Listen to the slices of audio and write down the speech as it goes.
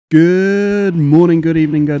Good morning, good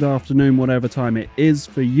evening, good afternoon, whatever time it is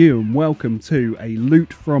for you, and welcome to a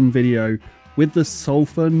loot from video with the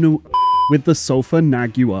Sulfur Nagua.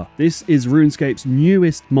 This is RuneScape's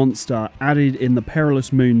newest monster added in the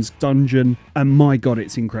Perilous Moons dungeon, and my god,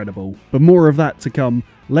 it's incredible. But more of that to come.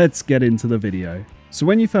 Let's get into the video. So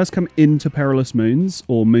when you first come into Perilous Moons,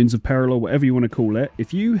 or Moons of Peril, or whatever you want to call it,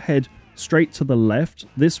 if you head straight to the left,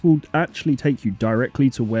 this will actually take you directly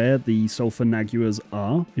to where the Sulfur Naguas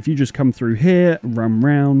are. If you just come through here, run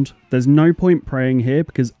round, there's no point praying here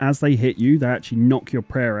because as they hit you, they actually knock your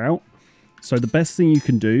prayer out. So the best thing you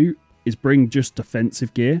can do is bring just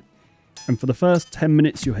defensive gear. And for the first 10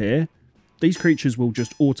 minutes you're here, these creatures will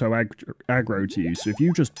just auto aggro to you. So if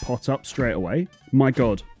you just pot up straight away, my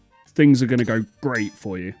god, things are going to go great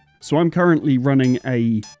for you. So I'm currently running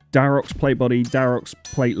a Darox plate body, Darox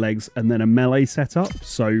plate legs, and then a melee setup.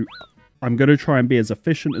 So I'm going to try and be as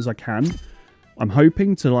efficient as I can. I'm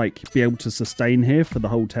hoping to be able to sustain here for the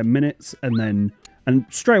whole 10 minutes. And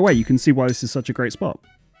straight away you can see why this is such a great spot.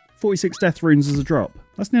 46 death runes as a drop.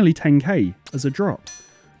 That's nearly 10k as a drop.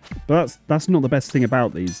 But that's not the best thing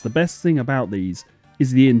about these. The best thing about these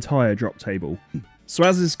is the entire drop table. So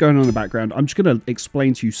as this is going on in the background, I'm just going to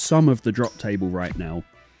explain to you some of the drop table right now.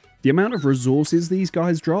 The amount of resources these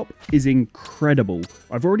guys drop is incredible.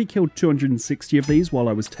 I've already killed 260 of these while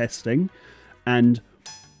I was testing, and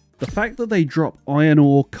the fact that they drop iron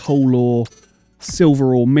ore, coal ore,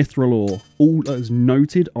 silver ore, mithril ore, all as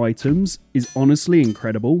noted items is honestly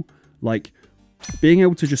incredible. Like, being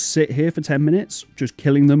able to just sit here for 10 minutes, just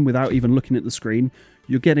killing them without even looking at the screen,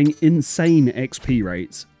 you're getting insane XP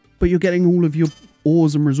rates, but you're getting all of your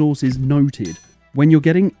ores and resources noted. When you're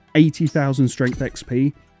getting 80,000 strength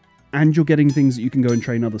XP, and you're getting things that you can go and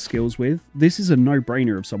train other skills with, this is a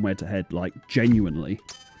no-brainer of somewhere to head, like, genuinely.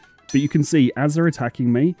 But you can see, as they're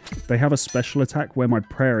attacking me, they have a special attack where my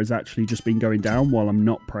prayer has actually just been going down while I'm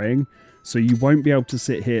not praying. So you won't be able to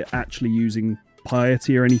sit here actually using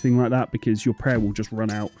piety or anything like that, because your prayer will just run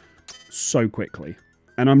out so quickly.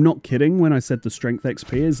 And I'm not kidding when I said the strength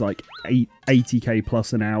XP is like 80k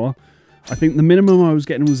plus an hour. I think the minimum I was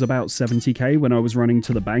getting was about 70k when I was running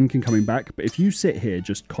to the bank and coming back. But if you sit here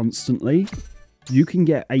just constantly, you can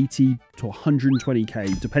get 80 to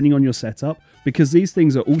 120k depending on your setup, because these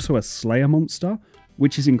things are also a Slayer monster,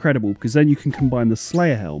 which is incredible because then you can combine the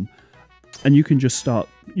Slayer helm and you can just start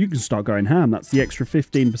going ham. That's the extra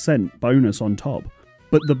 15% bonus on top.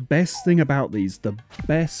 But the best thing about these, the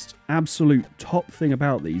best absolute top thing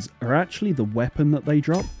about these are actually the weapon that they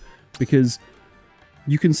drop, because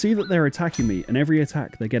you can see that they're attacking me, and every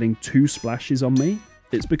attack they're getting 2 splashes on me.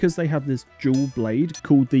 It's because they have this dual blade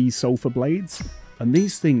called the Sulfur Blades, and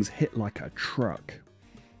these things hit like a truck.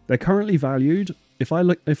 They're currently valued, if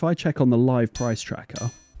I check on the live price tracker,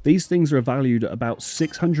 these things are valued at about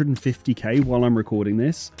 650k while I'm recording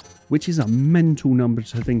this, which is a mental number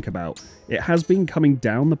to think about. It has been coming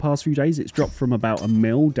down the past few days. It's dropped from about a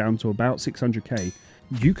mil down to about 600k.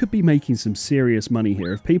 You could be making some serious money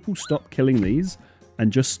here. If people stop killing these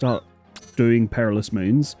and just start doing Perilous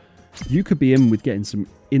Moons, you could be in with getting some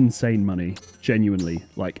insane money, genuinely.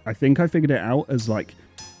 Like, I think I figured it out as like,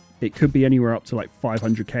 it could be anywhere up to like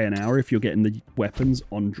 500k an hour if you're getting the weapons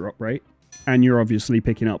on drop rate. And you're obviously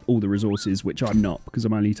picking up all the resources, which I'm not, because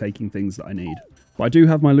I'm only taking things that I need. But I do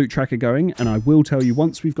have my loot tracker going, and I will tell you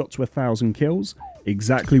once we've got to 1,000 kills,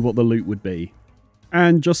 exactly what the loot would be.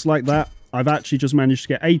 And just like that, I've actually just managed to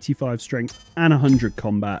get 85 strength and 100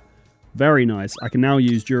 combat. Very nice. I can now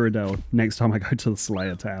use Duradel next time I go to the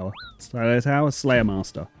Slayer Tower. Slayer Tower, Slayer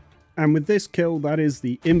Master. And with this kill, that is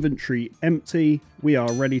the inventory empty. We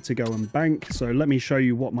are ready to go and bank. So let me show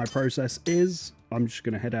you what my process is. I'm just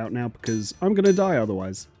going to head out now because I'm going to die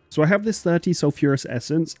otherwise. So I have this 30 sulfurous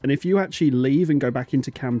essence, and if you actually leave and go back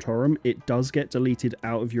into Camtorum, it does get deleted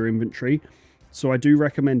out of your inventory. So I do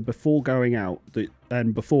recommend before going out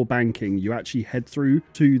and before banking, you actually head through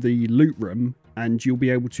to the loot room and you'll be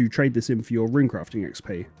able to trade this in for your runecrafting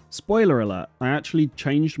XP. Spoiler alert, I actually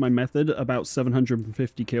changed my method about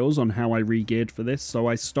 750 kills on how I re-geared for this, so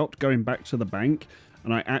I stopped going back to the bank,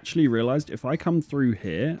 and I actually realized if I come through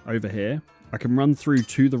here, over here, I can run through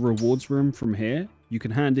to the rewards room from here. You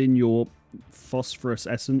can hand in your phosphorus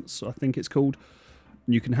essence, I think it's called.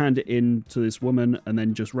 You can hand it in to this woman and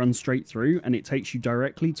then just run straight through, and it takes you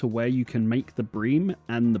directly to where you can make the bream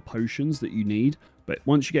and the potions that you need. But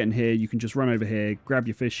once you get in here, you can just run over here, grab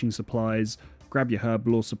your fishing supplies, grab your herb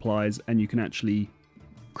lore supplies, and you can actually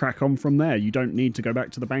crack on from there. You don't need to go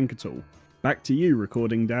back to the bank at all. Back to you,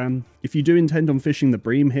 recording Dan. If you do intend on fishing the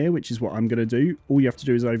bream here, which is what I'm going to do, all you have to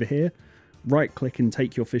do is over here, right click and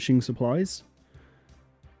take your fishing supplies.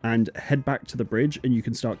 and head back to the bridge and you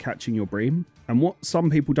can start catching your bream. And what some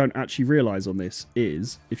people don't actually realize on this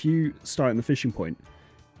is if you start in the fishing point,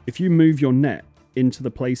 if you move your net into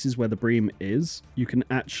the places where the bream is, you can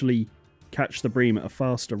actually catch the bream at a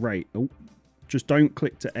faster rate. Oh, just don't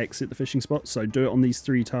click to exit the fishing spot. So do it on these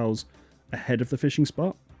 3 tiles ahead of the fishing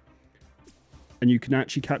spot. And you can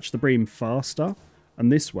actually catch the bream faster.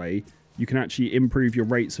 And this way, you can actually improve your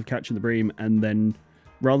rates of catching the bream. And then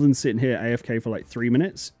rather than sitting here AFK for like 3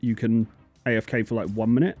 minutes, you can AFK for like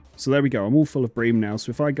 1 minute. So there we go. I'm all full of bream now. So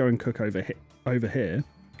if I go and cook over here,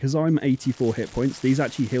 because I'm 84 hit points, these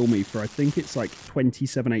actually heal me for, I think it's like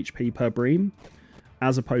 27 HP per bream,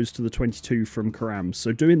 as opposed to the 22 from Karam.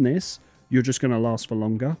 So doing this, you're just going to last for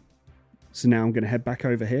longer. So now I'm going to head back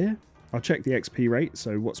over here. I'll check the XP rate.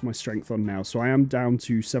 So what's my strength on now? So I am down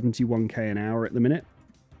to 71k an hour at the minute.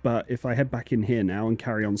 But if I head back in here now and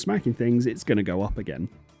carry on smacking things, it's going to go up again.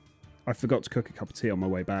 I forgot to cook a cup of tea on my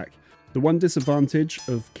way back. The one disadvantage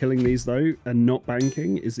of killing these though and not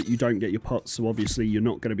banking is that you don't get your pots. So obviously you're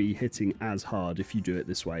not going to be hitting as hard if you do it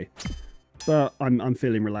this way. But I'm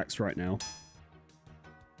feeling relaxed right now.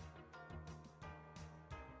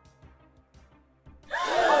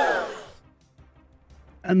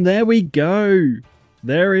 And there we go.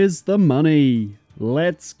 There is the money.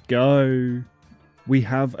 Let's go. We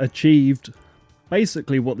have achieved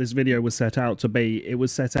basically what this video was set out to be. It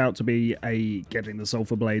was set out to be getting the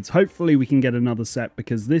Sulfur Blades. Hopefully we can get another set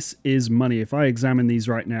because this is money. If I examine these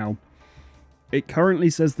right now, it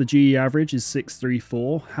currently says the GE average is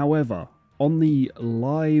 634. However, on the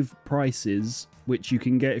live prices, which you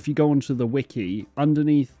can get if you go onto the wiki,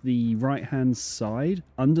 underneath the right hand side,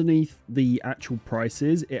 underneath the actual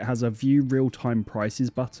prices, it has a view real-time prices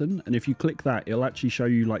button, and if you click that, it'll actually show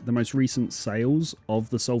you like the most recent sales of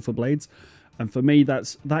the Sulfur Blades. And for me,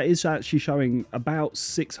 that is actually showing about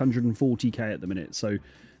 640k at the minute. So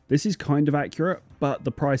this is kind of accurate, but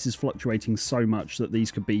the price is fluctuating so much that these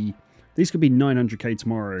could be 900k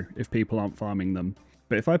tomorrow if people aren't farming them.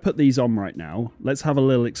 But if I put these on right now, let's have a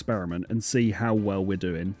little experiment and see how well we're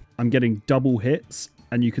doing. I'm getting double hits,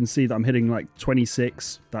 and you can see that I'm hitting like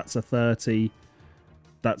 26, that's a 30,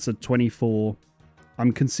 that's a 24.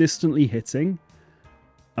 I'm consistently hitting.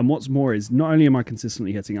 And what's more is, not only am I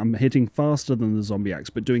consistently hitting, I'm hitting faster than the Zombie Axe,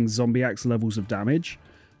 but doing Zombie Axe levels of damage.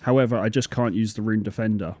 However, I just can't use the Rune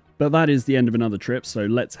Defender. But that is the end of another trip, so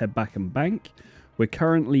let's head back and bank. We're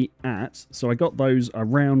currently at, so I got those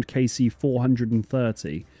around KC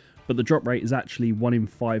 430, but the drop rate is actually 1 in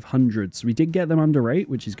 500. So we did get them under 8,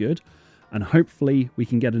 which is good. And hopefully we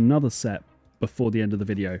can get another set before the end of the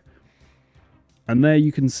video. And there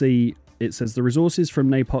you can see it says the resources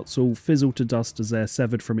from Napotzel fizzle to dust as they're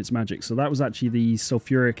severed from its magic. So that was actually the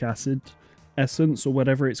sulfuric acid essence or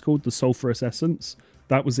whatever it's called, the sulfurous essence.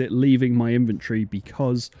 That was it leaving my inventory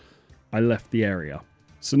because I left the area.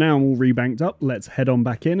 So now I'm all rebanked up, let's head on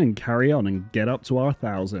back in and carry on and get up to our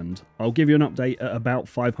 1000. I'll give you an update at about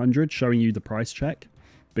 500 showing you the price check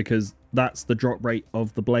because that's the drop rate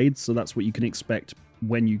of the blades, so that's what you can expect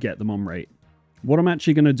when you get them on rate. What I'm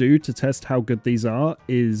actually going to do to test how good these are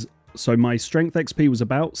is, so my strength XP was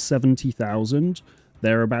about 70,000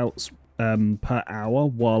 thereabouts per hour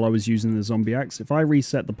while I was using the Zombie Axe. If I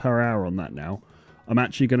reset the per hour on that now, I'm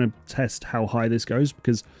actually going to test how high this goes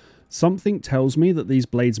because something tells me that these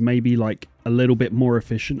blades may be like a little bit more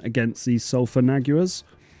efficient against these Sulfur Naguas,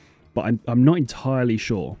 but I'm not entirely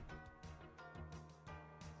sure.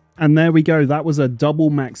 And there we go. That was a double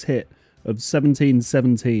max hit of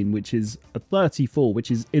 1717, which is a 34, which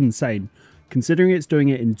is insane. Considering it's doing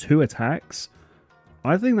it in 2 attacks,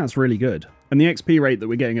 I think that's really good. And the XP rate that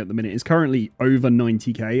we're getting at the minute is currently over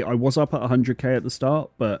 90k. I was up at 100k at the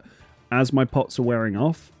start, but as my pots are wearing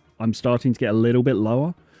off, I'm starting to get a little bit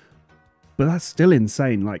lower. But that's still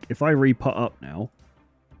insane. Like, if I re-pot up now,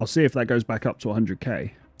 I'll see if that goes back up to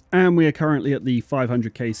 100k. And we are currently at the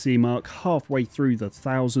 500k C mark, halfway through the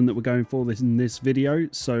 1000 that we're going for in this video.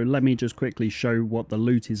 So let me just quickly show what the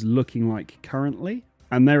loot is looking like currently.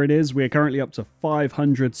 And there it is. We are currently up to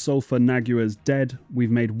 500 Sulfur Naguas dead.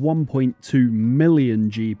 We've made 1.2 million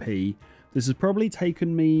GP. This has probably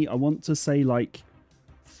taken me, I want to say, like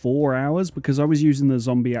 4 hours because I was using the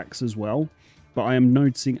Zombie Axe as well. But I am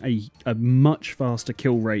noticing a much faster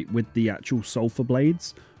kill rate with the actual Sulfur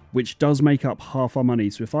Blades, which does make up half our money.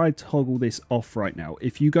 So if I toggle this off right now,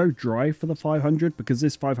 if you go dry for the 500, because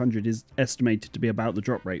this 500 is estimated to be about the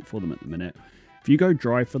drop rate for them at the minute, if you go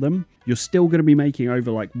dry for them, you're still going to be making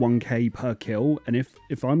over like 1k per kill. And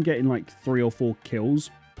if I'm getting like 3 or 4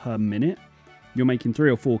 kills per minute, you're making 3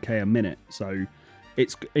 or 4k a minute. So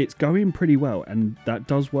it's going pretty well, and that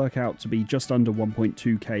does work out to be just under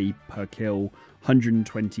 1.2k per kill,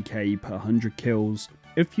 120k per 100 kills.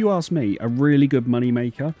 If you ask me, a really good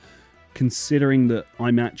moneymaker, considering that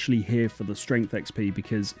I'm actually here for the strength XP,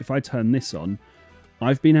 because if I turn this on,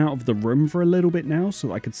 I've been out of the room for a little bit now so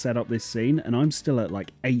that I could set up this scene, and I'm still at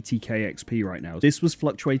like 80k XP right now. This was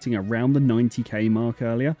fluctuating around the 90k mark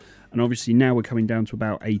earlier, and obviously now we're coming down to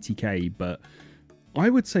about 80k, but I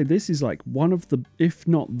would say this is like one of the, if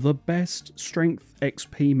not the best strength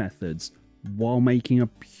XP methods while making a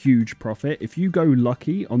huge profit. If you go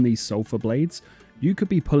lucky on these Sulfur Blades, you could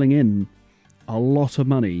be pulling in a lot of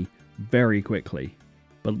money very quickly.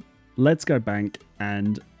 But let's go bank,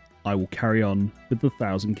 and I will carry on with the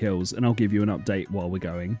 1,000 kills, and I'll give you an update while we're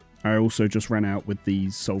going. I also just ran out with the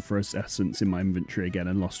sulfurous essence in my inventory again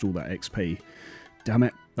and lost all that XP. Damn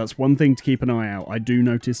it, that's one thing to keep an eye out. I do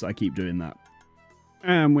notice I keep doing that.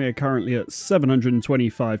 And we're currently at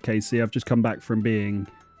 725 KC. I've just come back from being,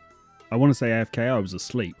 I want to say AFK, I was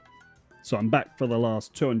asleep. So I'm back for the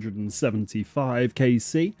last 275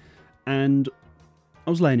 KC, and I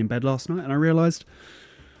was laying in bed last night and I realised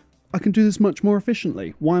I can do this much more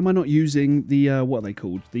efficiently. Why am I not using the, what are they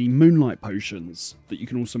called? The moonlight potions that you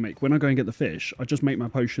can also make. When I go and get the fish, I just make my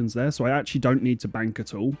potions there, so I actually don't need to bank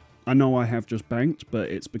at all. I know I have just banked, but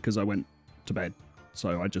it's because I went to bed.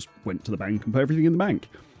 So I just went to the bank and put everything in the bank.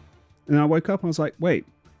 And I woke up and I was like, wait,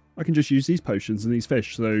 I can just use these potions and these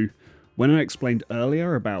fish. So when I explained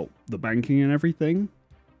earlier about the banking and everything,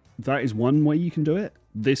 that is one way you can do it.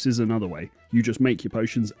 This is another way. You just make your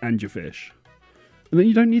potions and your fish. And then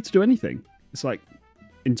you don't need to do anything. It's like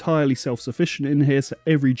entirely self-sufficient in here, so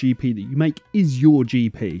every GP that you make is your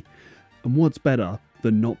GP. And what's better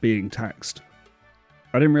than not being taxed?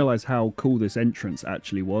 I didn't realise how cool this entrance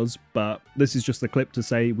actually was, but this is just the clip to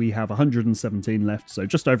say we have 117 left, so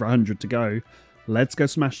just over 100 to go. Let's go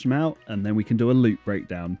smash them out, and then we can do a loot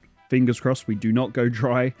breakdown. Fingers crossed we do not go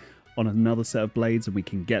dry on another set of blades and we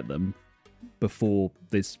can get them before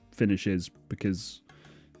this finishes, because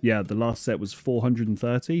yeah, the last set was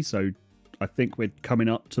 430, so I think we're coming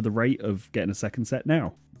up to the rate of getting a second set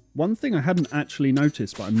now. One thing I hadn't actually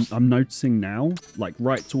noticed, but I'm noticing now, like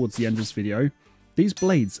right towards the end of this video, these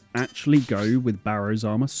blades actually go with Barrow's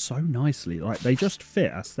armor so nicely. Like, they just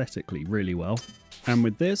fit aesthetically really well. And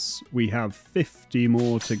with this, we have 50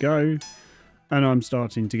 more to go, and I'm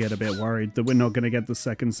starting to get a bit worried that we're not going to get the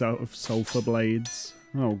second set of Sulfur Blades.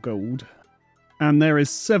 Oh, gold. And there is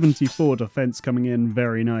 74 defense coming in,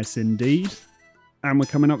 very nice indeed. And we're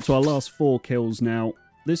coming up to our last 4 kills now.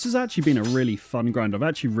 This has actually been a really fun grind. I've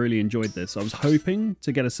actually really enjoyed this. I was hoping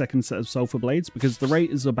to get a second set of Sulfur Blades because the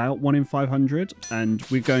rate is about 1 in 500 and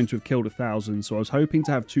we're going to have killed 1,000. So I was hoping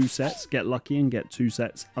to have 2 sets, get lucky and get 2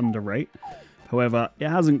 sets under rate. However, it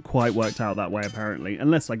hasn't quite worked out that way apparently,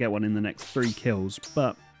 unless I get one in the next 3 kills.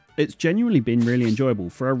 But it's genuinely been really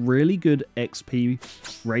enjoyable for a really good XP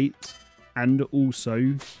rate and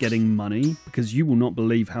also getting money, because you will not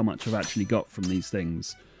believe how much I've actually got from these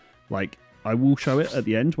things. Like, I will show it at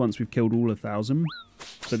the end once we've killed all 1,000.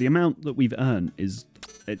 So the amount that we've earned is,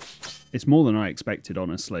 it's more than I expected,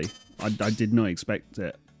 honestly. I did not expect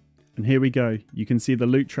it. And here we go. You can see the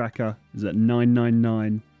loot tracker is at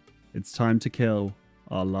 999. It's time to kill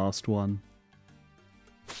our last one.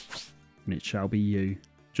 And it shall be you.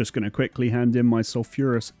 Just going to quickly hand in my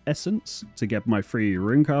sulfurous essence to get my free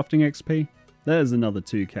runecrafting XP. There's another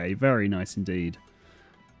 2k. Very nice indeed.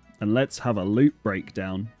 And let's have a loot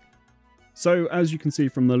breakdown. So, as you can see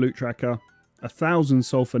from the loot tracker, 1,000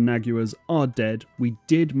 Sulfur Naguas are dead. We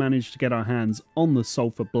did manage to get our hands on the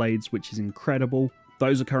Sulfur Blades, which is incredible.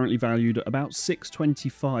 Those are currently valued at about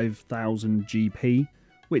 625,000 GP,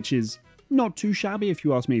 which is not too shabby if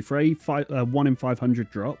you ask me, for a 1 in 500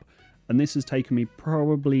 drop. And this has taken me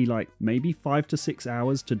probably like maybe 5 to 6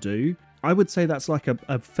 hours to do. I would say that's like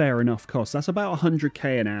a fair enough cost. That's about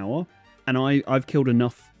 100k an hour, and I've killed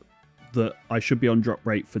enough that I should be on drop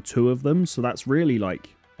rate for 2 of them, so that's really like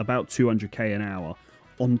about 200k an hour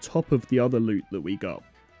on top of the other loot that we got.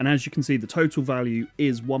 And as you can see, the total value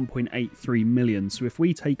is 1.83 million, so if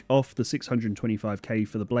we take off the 625k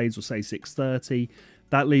for the blades, or say 630,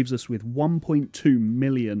 that leaves us with 1.2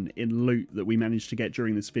 million in loot that we managed to get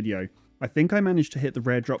during this video. I think I managed to hit the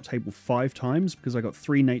rare drop table 5 times because I got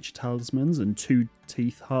 3 nature talismans and 2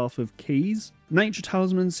 teeth half of keys. Nature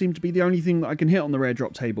talismans seem to be the only thing that I can hit on the rare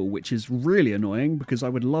drop table, which is really annoying because I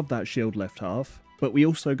would love that shield left half. But we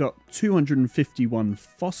also got 251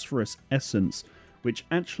 phosphorus essence, which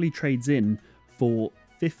actually trades in for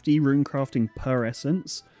 50 runecrafting per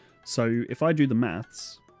essence. So if I do the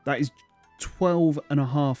maths, that is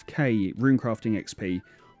 12.5k runecrafting XP,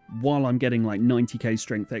 while I'm getting like 90k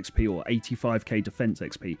strength XP or 85k defense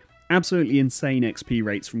XP. Absolutely insane XP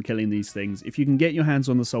rates from killing these things. If you can get your hands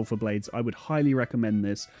on the Sulfur Blades, I would highly recommend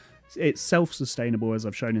this. It's self-sustainable, as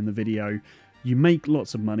I've shown in the video. You make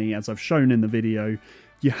lots of money, as I've shown in the video.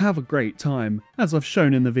 You have a great time, as I've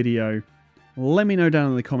shown in the video. Let me know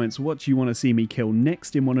down in the comments what you want to see me kill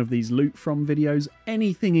next in one of these loot from videos.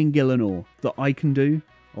 Anything in Gillinor that I can do,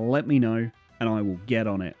 let me know, and I will get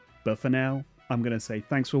on it. But for now, I'm going to say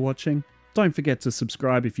thanks for watching. Don't forget to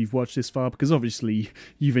subscribe if you've watched this far, because obviously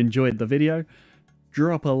you've enjoyed the video.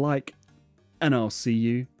 Drop a like, and I'll see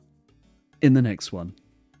you in the next one.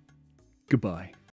 Goodbye.